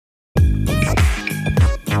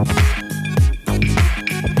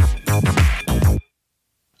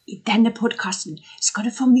denne podcasten skal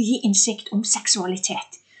du få mye innsikt om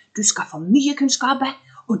seksualitet. Du skal få mye kunnskaper,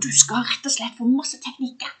 og du skal rett og slett få masse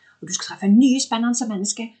teknikker. Og du skal treffe nye spennende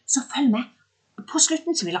mennesker, så følg med. På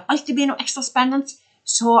slutten så vil det alltid bli noe ekstra spennende,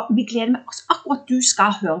 så vi gleder med oss akkurat du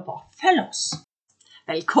skal høre på. Følg oss.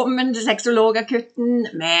 Velkommen til Sexologakutten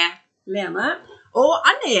med Lene og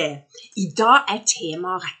Annie. I dag er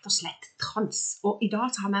temaet rett og slett trans. Og i dag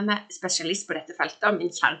tar jeg med meg spesialist på dette feltet,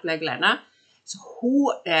 min kjære kollega Lene. Så hun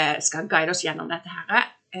skal guide oss gjennom dette her,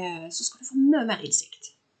 så skal du få mye mer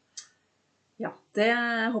innsikt. Ja, det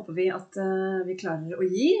håper vi at vi klarer å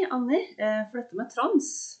gi, Annie. For dette med trans,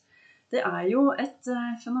 det er jo et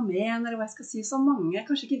fenomen, eller hva jeg skal si, som mange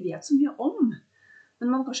kanskje ikke vet så mye om. Men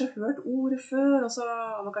man har kanskje hørt ordet før, og så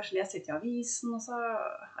har man kanskje lest litt i avisen, og så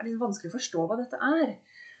er det litt vanskelig å forstå hva dette er.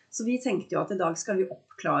 Så vi tenkte jo at i dag skal vi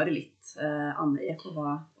oppklare litt, Annie,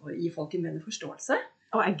 og gi folk en bedre forståelse.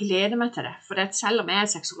 Og jeg gleder meg til det, for selv om jeg er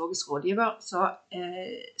sexologisk rådgiver, så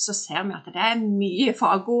ser vi at det er mye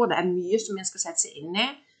fagord, det er mye som vi skal sette seg inn i,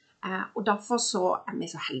 og derfor så er vi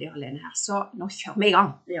så heldige alene her. Så nå kjører vi i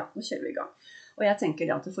gang. Ja, nå kjører vi i gang. Og jeg tenker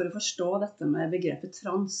det at for å forstå dette med begrepet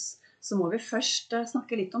trans, så må vi først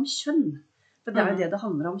snakke litt om kjønn. For det er jo det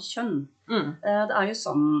handler om, kjønn. Det er jo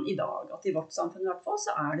sånn i dag at i vårt samfunn i hvert fall,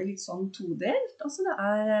 så er det litt sånn todelt. Altså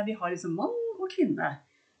vi har liksom mann og kvinne.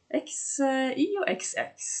 XY og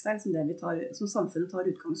XX. Det er liksom det som samfunnet tar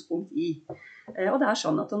utgangspunkt i. Og det er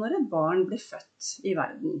sånn at når et barn blir født i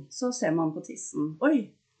verden, så ser man på tissen.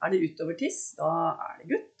 Oi, er det utover tiss? Da er det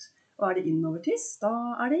gutt. Og er det innover tiss? Da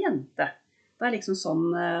er det jente. Det er liksom sånn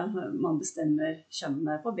man bestemmer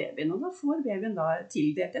kjønnet på babyen. Og da får babyen da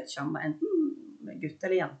tildelt et kjønn, enten gutt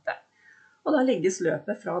eller jente. Og da legges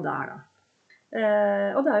løpet fra der da.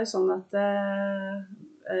 Og det er jo sånn at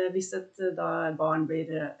hvis et barn blir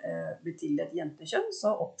tildelt jentekjønn,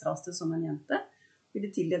 så oppdras det som en jente. Blir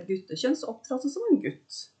det tildelt guttekjønn, så oppdras det som en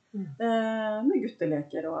gutt. Med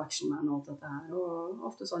gutteleker og actionman og alt dette her. Og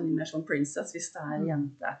ofte sånn mer sånn princess hvis det er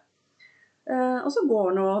jente. Og så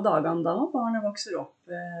går nå dagene da, og barnet vokser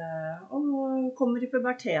opp og kommer i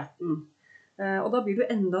puberteten. Og da blir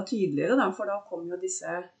det enda tydeligere da, for da kommer jo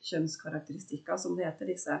disse kjønnskarakteristikker, som det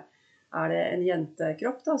heter, disse. Er det en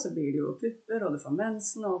jentekropp da, så blir det jo pupper, og du får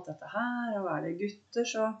mensen og alt dette her. Og er det gutter,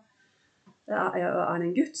 så er det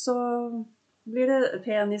en gutt, så blir det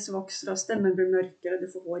penis vokser, og stemmen blir mørkere,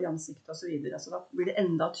 du får hår i ansiktet og så videre. Så da blir det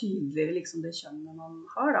enda tydeligere liksom det kjønnet man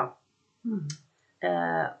har da.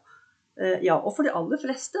 Ja, og for de aller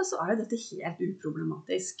fleste så er dette helt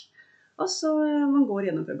uproblematisk. Altså, man går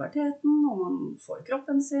gjennom puberteten, og man får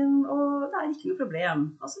kroppen sin, og det er ikke noe problem.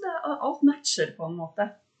 Altså, alt matcher på en måte.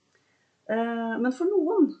 Men for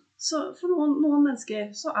noen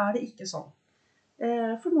mennesker så er det ikke sånn.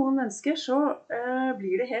 For noen mennesker så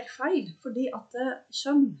blir det helt feil, fordi at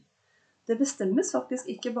kjønn, det bestemmes faktisk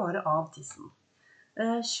ikke bare av tissen.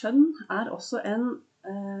 Kjønn er også en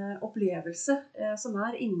opplevelse som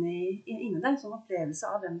er inne deg, som opplevelse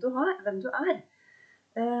av hvem du er.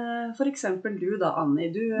 For eksempel du da,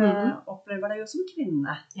 Annie, du opplever deg jo som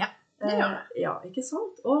kvinne. Ja. Det gjør det. Ja, ikke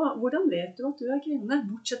sant? Og hvordan vet du at du er kvinne?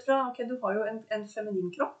 Bortsett fra, ok, du har jo en feminin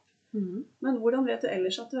kropp. Men hvordan vet du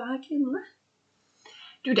ellers at du er kvinne?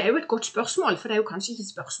 Du, det er jo et godt spørsmål, for det er jo kanskje ikke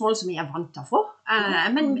et spørsmål som jeg er vant til å få.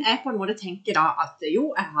 Men jeg på en måte tenker da at jo,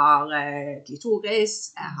 jeg har klitoris,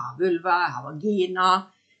 jeg har vulva, jeg har vagina.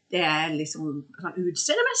 Det er liksom sånn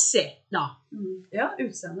utseendemessig da. Ja,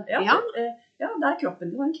 utseende. Ja, det er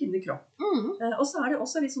kroppen, det var en kvinnekropp. Og så er det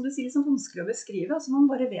også, som du sier, liksom vanskelig å beskrive, altså man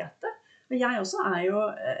bare vet det. Og jeg også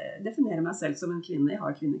definerer meg selv som en kvinne, jeg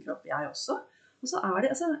har kvinnekropp, jeg også. Og så er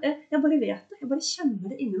det, altså, jeg bare vet det, jeg bare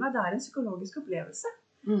kjenner det inni meg, det er en psykologisk opplevelse.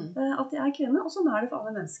 At jeg er kvinne, og sånn er det for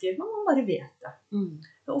alle mennesker, man bare vet det.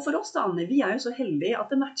 Og for oss da, Anne, vi er jo så heldige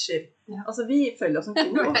at det matcher. Altså vi føler oss som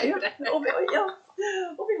kvinner, og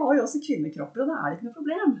vi har jo også kvinnekropper, og da er det ikke noe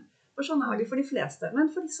problem. For sånn er det for de fleste.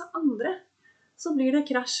 Men for disse andre, så blir det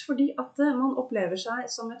krasj fordi at man opplever seg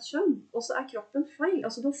som et kjønn, og så er kroppen feil.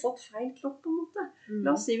 Altså du har fått feil kropp på en måte.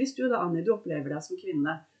 La oss si hvis du da, Annie, du opplever deg som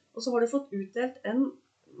kvinne, og så har du fått utdelt en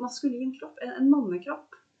maskulin kropp, en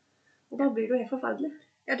mannekropp. Og da blir det jo helt forferdelig.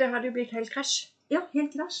 Ja, det hadde jo blitt helt krasj. Ja,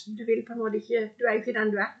 helt krasj. Du vil på en måte ikke, du er jo ikke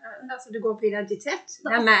den du er. Altså, det går på identitet.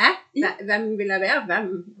 Hvem er jeg? Hvem vil jeg være? Hvem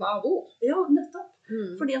var hvor? Ja, nettopp.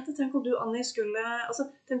 Fordi at tenk om du, Annie,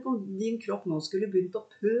 tenk om din kropp nå skulle begynt å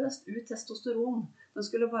pøst ut testosteron. Den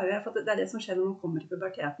skulle bare, for det er det som skjer når man kommer i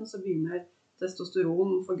puberteten, så begynner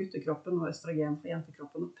testosteron for guttekroppen og østrogen for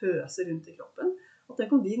jentekroppen å pøse rundt i kroppen. Og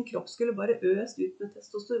tenk om din kropp skulle bare øst ut med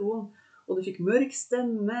testosteron. Og du fikk mørk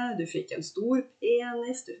stemme, du fikk en stor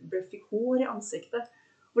penis, du fikk hår i ansiktet.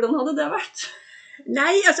 Hvordan hadde det vært?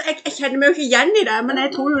 Nei, altså, jeg kjenner meg jo ikke igjen i det, men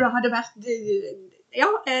jeg tror jo det hadde vært, ja,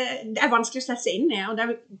 det vanskelig å sette seg inn i, og det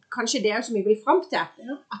kanskje det som vi vil frem til,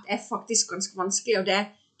 at det faktisk ganske vanskelig, og det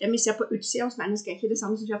vi ser på utsida hos mennesker ikke det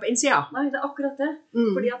samme som vi ser på innsida. Nei, det akkurat det.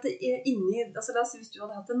 Fordi at inni, altså la oss si hvis du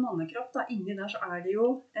hadde hatt en mannekropp, da, inni der så det jo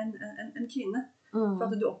en kvinne, for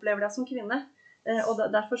at du opplever deg som kvinne. Og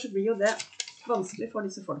derfor så blir jo det vanskelig for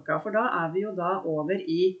disse folka, for da vi jo da over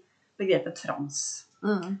i begrepet trans.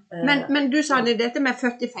 Men du sa dette med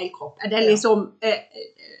født i feil kropp. Det liksom,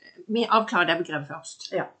 vi avklarer det begrepet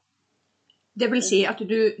først. Ja. Det vil si at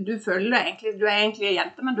du føler egentlig, du egentlig en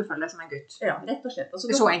jente, men du føler deg som en gutt. Ja, rett og slett. Altså,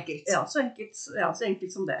 det så enkelt. Ja, så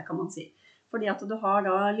enkelt som det, kan man si. Fordi at du har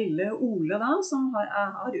da lille Ole da, som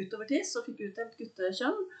har utover tiss og fikk utdelt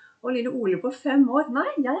guttekjønn, og lille Ole på 5 år, nei,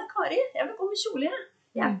 jeg Kari, jeg vil gå med kjole,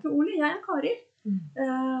 jeg ikke Ole, jeg Kari.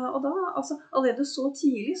 Og da, altså, allerede så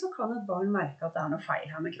tidlig så kan et barn merke at det noe feil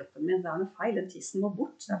her med kroppen min, det noe feil, den tissen må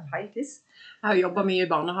bort, det feil tiss. Jeg har jobbet mye i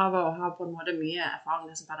barnehage og har på en måte mye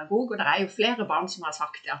erfaring som pedagog, og det jo flere barn som har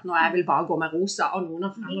sagt at nå jeg vil bare gå med rosa, og noen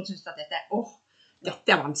av foreldre synes at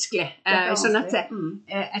dette vanskelig. Sånn at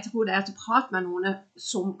jeg tror det å prate med noen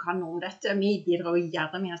som kan noe om dette, vi bidrar jo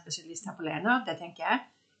gjerne med en spesialist her på Lena, det tenker jeg,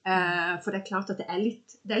 for det klart at det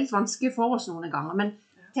litt vanskelig for oss noen ganger, men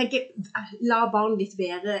tenker, la barn litt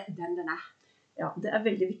være den. Ja, det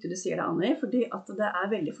veldig viktig du sier det, Annie, fordi at det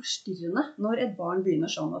veldig forstyrrende når et barn begynner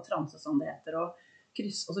sånn å transe som det heter, og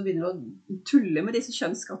krysse, og så begynner å tulle med disse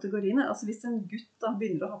kjønnskategoriene. Altså hvis en gutt da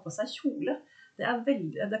begynner å ha på seg kjole, det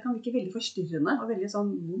kan virke veldig forstyrrende og veldig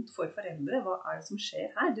sånn vondt for foreldre. Hva det som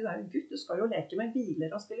skjer her? Du jo gutt, du skal jo leke med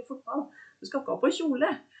biler og spille fotball. Du skal ikke ha på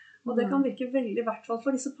kjole. Og det kan virke veldig, i hvert fall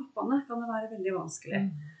for disse pappaene, kan det være veldig vanskelig.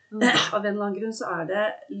 Av en eller annen grunn så det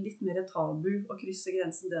litt mer tabu å krysse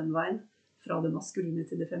grensen den veien fra det maskuline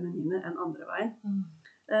til det feminine enn andre veien.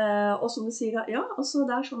 Og som du sier, ja, altså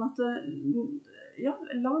det sånn at ja,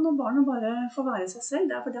 la noen barn bare få være seg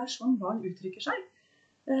selv, for det sånn barn uttrykker seg.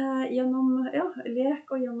 Gjennom lek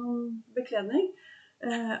og gjennom bekledning.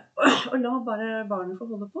 Og la bare barnet få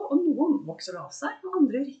holde på. Og noen vokser av seg, og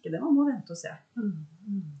andre gjør ikke det. Man må vente og se.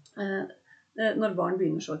 Når barn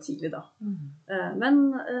begynner så tidlig da. Men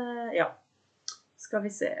ja, skal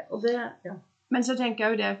vi se. Og det, ja. Men så tenker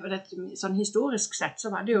jeg jo det, sånn historisk sett, så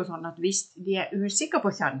var det jo sånn at hvis de usikre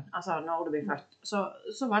på kjønn, altså når du blir født,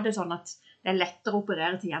 så var det sånn at det lettere å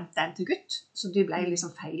operere til jente enn til gutt, så de ble liksom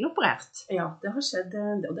feiloperert. Ja, det har skjedd,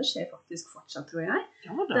 og det skjer faktisk fortsatt, tror jeg.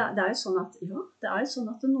 Ja, det jo sånn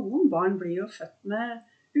at, noen barn blir jo født med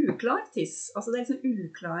uklar tiss. Altså det liksom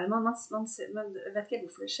uklar, man vet ikke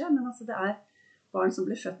hvorfor det skjer, men altså det barn som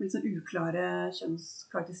blir født med liksom uklare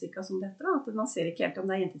kjønnskarakteristika som dette, at man ser ikke helt om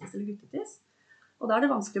det jentetiss eller guttetiss. Og da det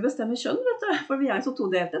vanskelig å bestemme kjønn, vet du, for vi jo så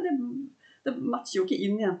todelte. Det matcher jo ikke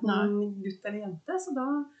inn enten gutt eller jente, så da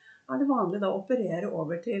det vanlig da å operere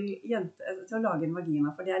over til å lage en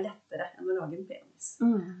vagina, for det lettere enn å lage en penis.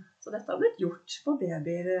 Så dette har blitt gjort på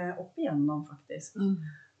babyer opp igjennom, faktisk.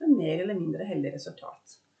 Med mer eller mindre heldig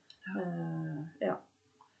resultat. Ja.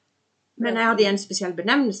 Men har de en spesiell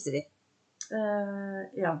benevnelse til det?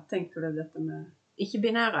 Ja, tenker du dette med...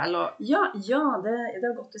 Ikke-binære, eller? Ja,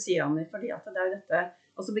 det godt du sier, Annie, fordi at det jo dette,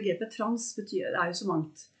 altså begrepet trans betyr, det jo så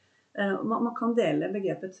mangt. Man kan dele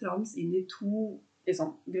begrepet trans inn i 2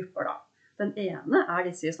 liksom, grupper da. Den ene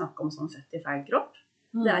disse vi snakker om sånn født i feil kropp.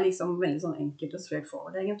 Det liksom veldig sånn enkelt og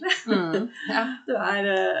straightforward, egentlig. Ja.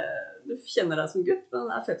 Du kjenner deg som gutt,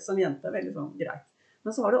 men født som jente, veldig sånn greit.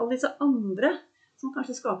 Men så har du alle disse andre som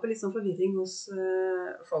kanskje skaper litt sånn forvirring hos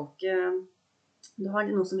folk. Du har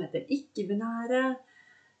noe som heter ikke-binære,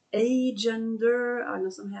 agender, det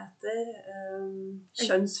noe som heter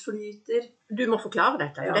kjønnsflyter. Du må forklare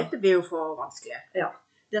dette, for dette blir jo for vanskelig. Ja,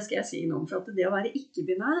 det skal jeg si noe om, for at det å være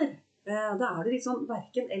ikke-binær, da det litt sånn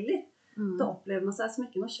hverken eller. Da opplever man seg som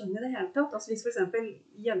ikke noe kjønn i det hele tatt. Altså hvis for eksempel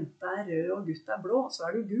jente rød og gutt blå, så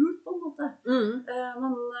det jo gult på en måte. Det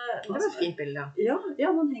var et fint bilde.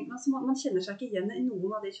 Ja, man kjenner seg ikke igjen i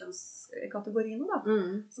noen av de kjønnskategoriene da.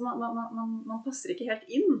 Så man passer ikke helt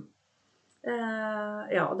inn.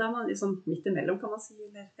 Ja, og da man liksom midt imellom, kan man si,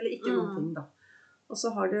 eller ikke noen ting da. Og så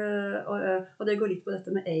har du, og det går litt på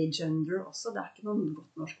dette med agender også, det ikke noe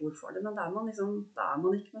godt norsk ord for det, men da man liksom, da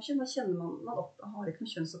man ikke noe kjønn, da kjenner man har ikke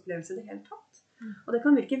noen kjønnsopplevelse i det hele tatt. Og det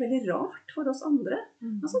kan virke veldig rart for oss andre,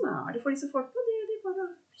 men sånn det for disse folkene, de bare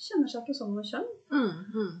kjenner seg ikke som noe kjønn.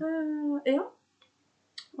 Ja.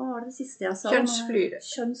 Hva var det siste jeg sa?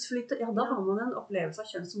 Kjønnsflyte. Ja, da har man en opplevelse av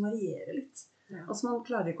kjønn som varierer litt. Altså man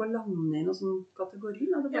klarer ikke å lande i noen sånn kategori.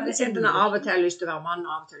 Av og til har lyst til å være mann,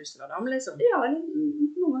 og av og til har lyst til å være dame, liksom. Ja, eller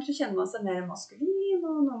noen ganger så kjenner man seg mer maskulin, og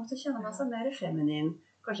noen ganger så kjenner man seg mer feminin.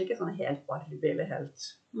 kanskje ikke sånn helt Barbie eller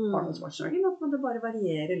helt Arnold Schwarzenegger, men det bare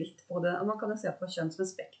varierer litt på det. Man kan jo se på kjønn som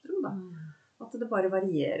et spektrum da. At det bare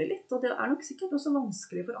varierer litt, og det nok sikkert også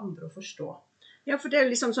vanskelig for andre å forstå. Ja, for det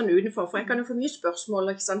jo liksom sånn utenfor, for jeg kan jo få mye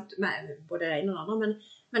spørsmål, ikke sant, med både det ene og det andre,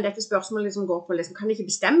 men dette spørsmålet liksom går på, liksom, kan de ikke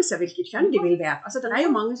bestemme seg hvilket kjønn de vil være? Altså, det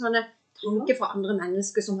jo mange sånne tanker fra andre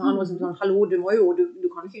mennesker som har noe som sånn, hallo, du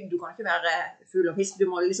kan ikke være fugl og fisk, du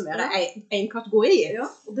må liksom være en kategori. Ja,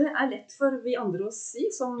 og det lett for vi andre å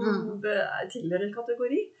si, som tilhører en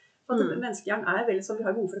kategori. For at menneskehjernen veldig sånn, vi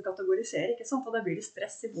har behov for å kategorisere, ikke sant? Og da blir det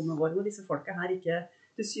stress i bonden vår når disse folka her ikke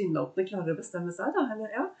tilsynelatende klarer å bestemme seg. Da,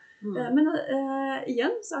 eller, ja. Men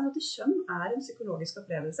igjen så det at kjønn en psykologisk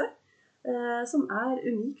opplevelse som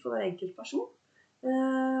unik for hver enkelt person.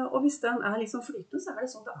 Og hvis den liksom flytende, så det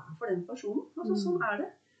sånn det for den personen. Altså, sånn det.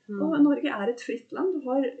 Og Norge et fritt land.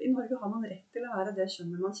 I Norge har man rett til å være det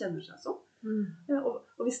kjønnet man kjenner seg som.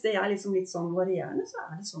 Og hvis det liksom litt sånn varierende, så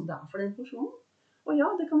det sånn det for den personen. Og ja,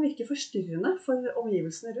 det kan virke forstyrrende for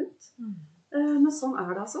omgivelsene rundt. Men sånn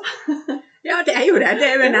det altså. Ja, det jo det.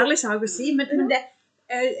 Det jo en ærlig sak å si. Men det,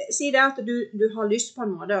 si det at du har lyst på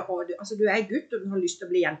en måte, og altså du gutt og du har lyst til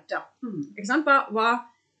å bli jente. Ikke sant?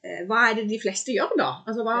 Hva det de fleste gjør da?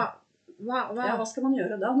 Altså, hva skal man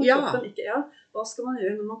gjøre da? Når kroppen ikke, hva skal man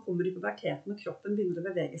gjøre når man kommer i puberteten og kroppen begynner å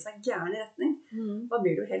bevege seg i gærne retning? Da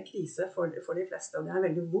blir det jo helt krise for de fleste, og det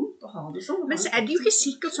veldig vondt å ha det sånn. Men så det jo ikke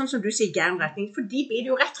sikkert sånn som du sier gærne retning, for de blir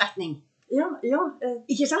det jo rett retning. Ja.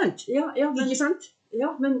 Ikke sant? Ikke sant?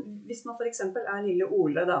 Ja, men hvis man for eksempel lille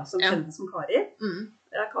Ole da, som kjenner seg som Kari,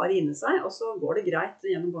 Kari inni seg, og så går det greit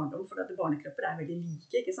gjennom barndom, for at barnekropper veldig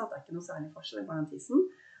like, ikke sant? Det ikke noe særlig forskjell i barnetisen.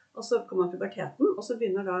 Og så kommer man puberteten, og så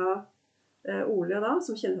begynner da Ole da,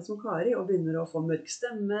 som kjenner seg som Kari, og begynner å få mørk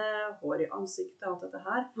stemme, hår i ansiktet, alt dette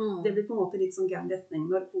her. Det blir på en måte litt sånn gæren retning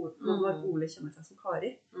når Ole kjenner seg som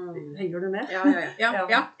Kari. Henger du med? Ja,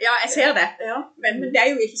 jeg ser det. Men det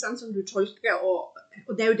jo ikke sånn som du tolker,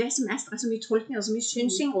 og det jo det som det så mye tolkning og så mye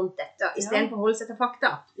synsing rundt dette, i stedet for å holde seg til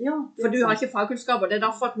fakta. For du har ikke fagkunnskaper, det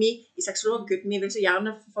derfor at vi i Sexologgutten, vi vil så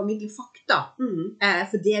gjerne formidle fakta,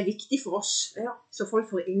 for det viktig for oss, så folk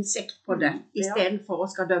får innsikt på det, i stedet for å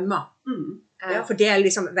skal dømme. For det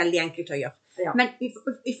liksom veldig enkelt å gjøre. Men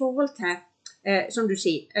i forhold til, som du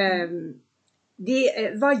sier,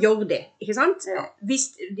 hva gjør de, ikke sant? Hvis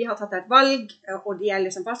de har tatt et valg, og de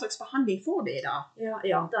liksom, hva slags behandling får de da?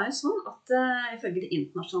 Ja, det jo sånn at ifølge de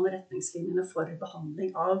internasjonale retningslinjene for behandling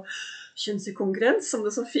av kjønnsinkongruens, som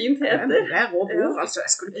det så fint heter. Det råd, altså,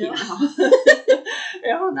 jeg skulle pine ha.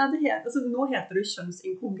 Nå heter det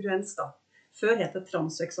kjønnsinkongruens da. Før heter det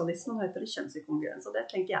transseksualisme, nå heter det kjønnsinkongruens, og det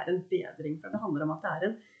tenker jeg en bedring, for det handler om at det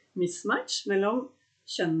en mismatch mellom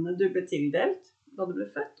kjønnene du ble tildelt da du ble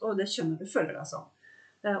født, og det kjønnet du føler deg som.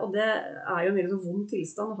 Og det jo en veldig vond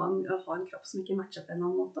tilstand å ha en kropp som ikke matcher på en eller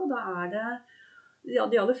annen måte, og da det,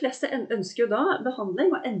 de aller fleste ønsker jo da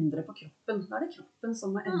behandling og endre på kroppen. Da det kroppen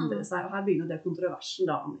som må endre seg, og her begynner det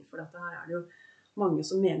kontroversen da, for her det jo mange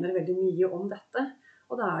som mener veldig mye om dette,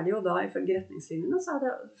 og da det jo da, ifølge retningslinjene, så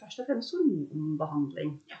det først og fremst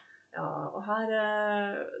hormonbehandling. Og her,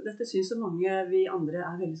 dette synes jo mange vi andre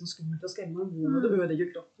veldig sånn skummelt å skremme hormoner, og det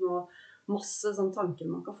ødelegger kroppen, og masse sånne tanker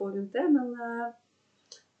man kan få rundt det, men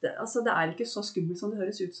det ikke så skummelt som det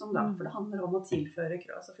høres ut som da, for det handler om å tilføre,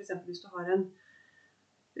 altså for eksempel hvis du har en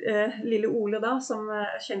lille Ole da, som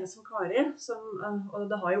kjenner som Kari,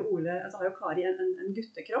 og da har jo Kari en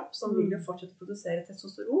guttekropp som vil jo fortsette å produsere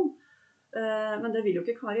testosteron, men det vil jo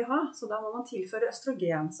ikke Kari ha, så da må man tilføre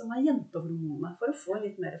østrogen, som jentehormonet, for å få en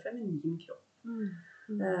litt mer feminin kropp.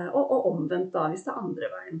 Og omvendt da, hvis det andre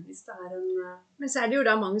veien. Hvis det Men så det jo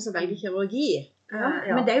da mange som velger kirurgi.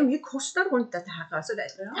 Men det jo mye kostnad rundt dette her. Altså jeg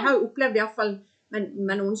har jo opplevd i hvert fall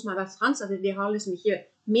med noen som har vært trans, at de har liksom ikke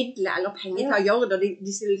midler eller penger til å gjøre det, og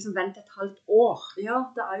de skal liksom vente et halvt år. Ja,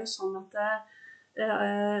 det jo sånn at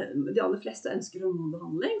de aller fleste ønsker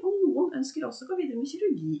hormonbehandling, og noen ønsker også å gå videre med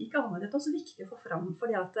kirurgi. Ikke alle, dette også viktig å få fram,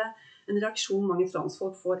 fordi at en reaksjon mange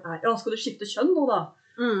transfolk får ja, skal du skifte kjønn nå da?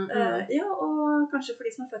 Ja, og kanskje for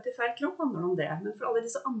de som født i feil kropp handler det om det, men for alle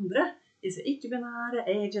disse andre, disse ikke-binære,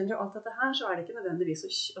 agender og alt dette her, så det ikke nødvendigvis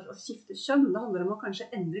å skifte kjønn. Det handler om å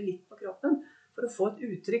kanskje endre litt på kroppen for å få et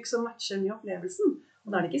uttrykk som matcher med opplevelsen. Og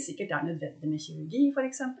da det ikke sikkert det nødvendig med kirurgi for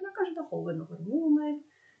eksempel, kanskje det holder med hormoner,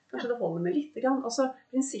 kanskje det holder med litt grann. Altså,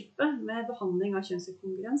 prinsippet med behandling av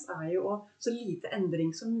kjønnsinkongruens jo å så lite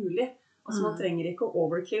endring som mulig. Altså man trenger ikke å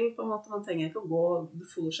overkill på en måte, man trenger ikke å gå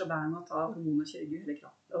full shebang og ta hormoner, kirurgi, hele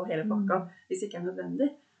kropp og hele pakka, hvis det ikke nødvendig.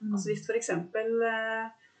 Altså hvis for eksempel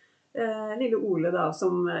lille Ole da,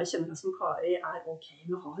 som kjenner seg som Kari, ok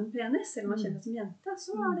med å ha en penis, eller man kjenner seg som jente,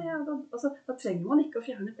 så da trenger man ikke å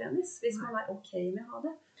fjerne penis, hvis man ok med å ha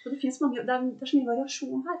det. Så det finnes mange, det er så mye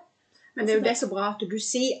variasjon her. Men det er jo det så bra at du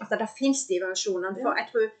sier at det finnes de variasjonene, for jeg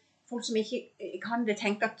tror folk som ikke kan det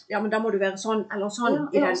tenke at, ja, men da må du være sånn eller sånn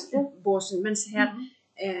i den båsen, mens her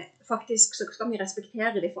faktisk så skal vi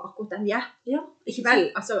respektere det for akkurat den ikke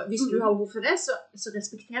vel, altså hvis du har behov for det, så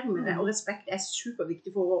respekterer vi det, og respekt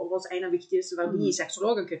superviktig for oss, en av viktigste verdier i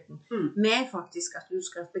Sexologakutten, med faktisk at du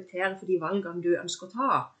skal respektere for de valgene du ønsker å ta,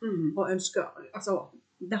 og altså,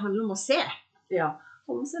 det handler om å se. Ja,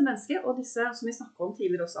 om å se mennesker, og disse, som vi snakket om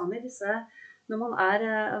tidligere også, Annie, når man er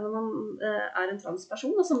en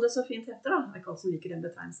transperson, og som det så fint heter da, jeg ikke alle som liker den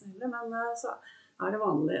betegnelsen heller, men så det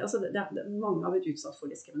vanlig, altså mange har blitt utsatt for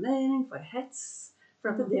diskriminering, for hets,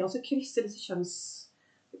 for at det også krysser disse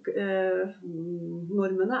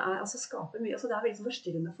kjønnsnormene, altså skaper mye, altså det veldig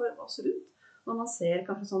forstyrrende for oss rundt, når man ser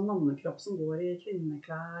kanskje sånn mannekropp som går i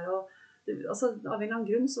kvinneklær, og altså, av en eller annen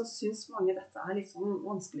grunn så synes mange dette litt sånn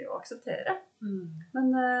vanskelig å akseptere.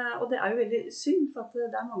 Og det jo veldig synd, for at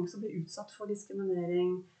det mange som blir utsatt for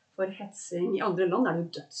diskriminering, for hetsing. I andre land det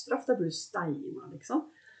jo dødsstraff, det blir steiner, liksom.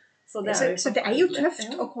 Så det jo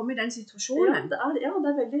tøft å komme i den situasjonen. Ja, det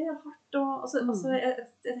veldig hardt. Og, altså, jeg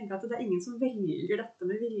tenker at det ingen som velger dette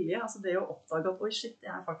med vilje. Altså det å oppdage at, oi shit,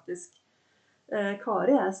 jeg faktisk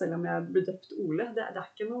Kari, selv om jeg ble døpt Ole, det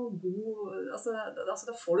ikke noe god, altså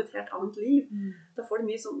da får du et helt annet liv. Da får du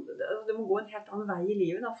mye sånn, du må gå en helt annen vei i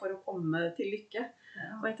livet da, for å komme til lykke.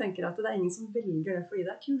 Og jeg tenker at det ingen som velger det, fordi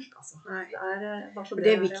det kult, altså. Bare så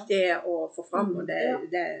det viktig å få fram, og det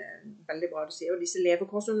veldig bra du sier. Og disse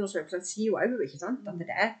levekårsundersøkelsene sier jo ikke sant, at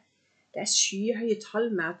det skyhøye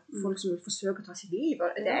tall med at folk som forsøker å ta sitt liv.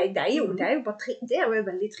 Det jo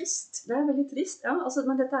veldig trist. Det veldig trist, ja. Altså,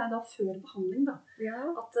 men dette da før behandling, da.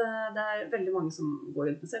 At det veldig mange som går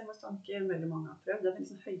rundt med selvmordstanker, veldig mange har prøvd. Det veldig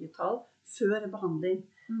sånn høye tall før behandling.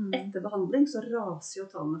 Etter behandling så raser jo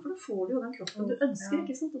tallene, for da får du jo den kroppen du ønsker,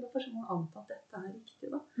 ikke sant? Og da får man anta at dette riktig,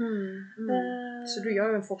 da. Så du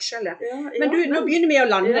gjør jo en forskjell, Men nå begynner vi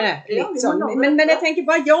å lande litt sånn. Men jeg tenker,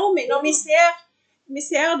 hva gjør vi når vi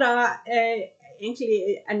ser da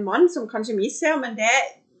egentlig en mann som kanskje vi ser, men det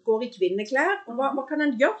går i kvinneklær. Og hva kan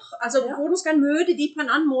han gjøre? Altså, hvordan skal han møte de på en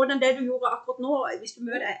annen måte enn det du gjorde akkurat nå, hvis du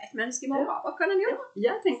møter et menneske i morgen? Hva kan han gjøre?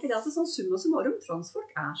 Jeg tenker at sånn summa summarum, transfolk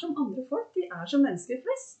som andre folk. De som mennesker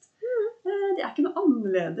flest. De ikke noe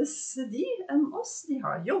annerledes de enn oss. De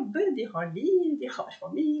har jobber, de har liv, de har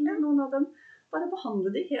familie, noen av dem. Bare behandle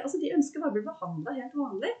de helt, altså de ønsker bare å bli behandlet helt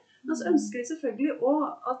vanlig. Men så ønsker de selvfølgelig også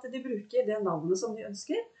at de bruker det navnet som de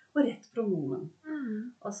ønsker, og rett pronomen.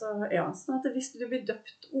 Altså, sånn at hvis du blir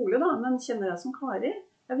døpt Ole da, men kjenner deg som Kari,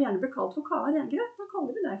 jeg vil gjerne bli kalt for Kari, greit, da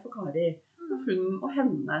kaller vi deg for Kari. Og hun og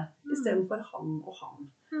henne, i stedet for han og han.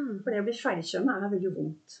 For det å bli feilkjønnet veldig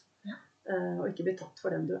vondt. Og ikke bli tatt for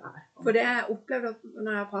den du For det jeg opplever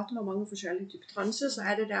når jeg prater med mange forskjellige typer transer, så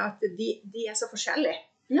det at de så forskjellige.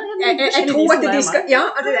 Jeg tror at de skal,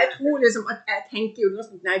 jeg tror liksom at jeg tenker jo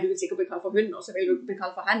nei, du vil sikkert bli kalt for hun, og så vil du bli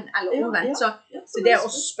kalt for hen, eller omvendt, så det å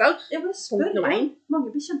spørre punkt nummer 1. Mange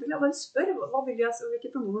blir kjempeglade, bare spør,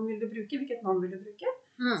 hvilket pronomen vil du bruke, hvilket navn vil du bruke,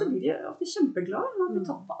 så blir de ofte kjempeglade, man blir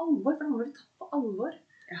tatt på alvor, for man blir tatt på alvor.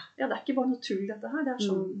 Det ikke bare noe tull dette her, det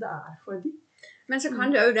sånn det for de. Men så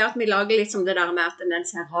kan det jo det at vi lager litt som det der med at den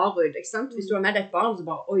ser rar ut, ikke sant? Hvis du har med deg et barn, så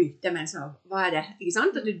bare, oi, det mennesker, hva det? Ikke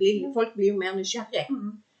sant? At folk blir jo mer nysgjerrig.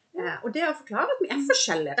 Og det å forklare at vi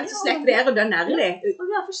forskjellige, rett og slett være den ærlige. Og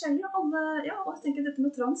vi forskjellige, alle, og jeg tenker dette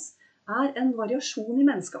med trans en variasjon i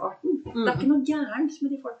menneskearten. Det ikke noe gærent med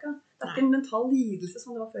de folka. Det ikke en mental lidelse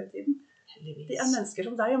som det var før i tiden. De mennesker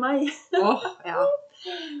som deg og meg.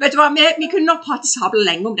 Vet du hva, vi kunne nok prate sabel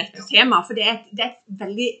lenge om dette temaet, for det et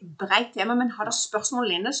veldig bredt tema, men har dere spørsmål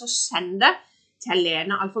inne, så send det til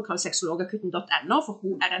lena@sexologakutten.no, for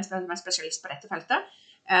hun den som spesialist på dette feltet.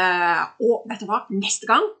 Og vet du hva, neste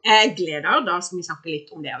gang jeg gleder, da skal vi snakke litt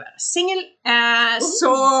om det å være single,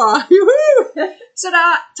 så da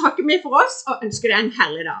takker vi for oss og ønsker deg en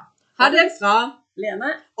herlig dag. Ha det fra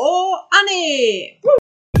Lene og Annie.